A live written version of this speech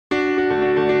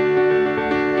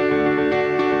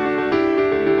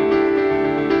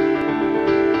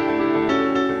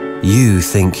You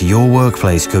think your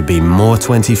workplace could be more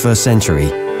 21st century?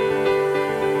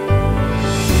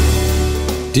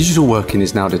 Digital working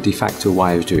is now the de facto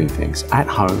way of doing things, at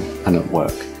home and at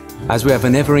work. As we have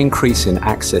an ever-increasing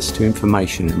access to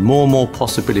information and more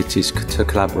possibilities to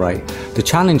collaborate, the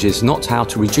challenge is not how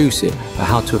to reduce it, but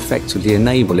how to effectively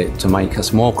enable it to make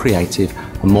us more creative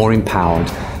and more empowered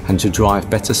and to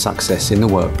drive better success in the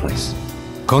workplace.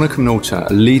 Konica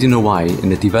Minolta are leading the way in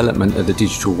the development of the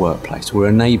digital workplace. We're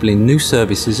enabling new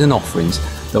services and offerings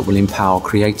that will empower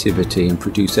creativity and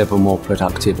produce ever more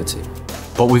productivity.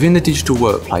 But within the digital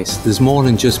workplace, there's more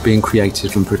than just being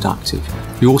creative and productive.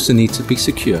 You also need to be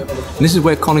secure. And this is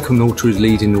where Konica Minolta is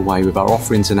leading the way with our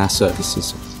offerings and our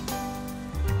services.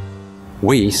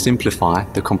 We simplify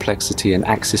the complexity and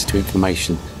access to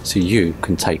information so you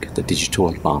can take the digital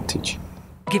advantage.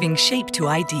 Giving shape to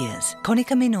ideas.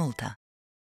 Konica Minolta.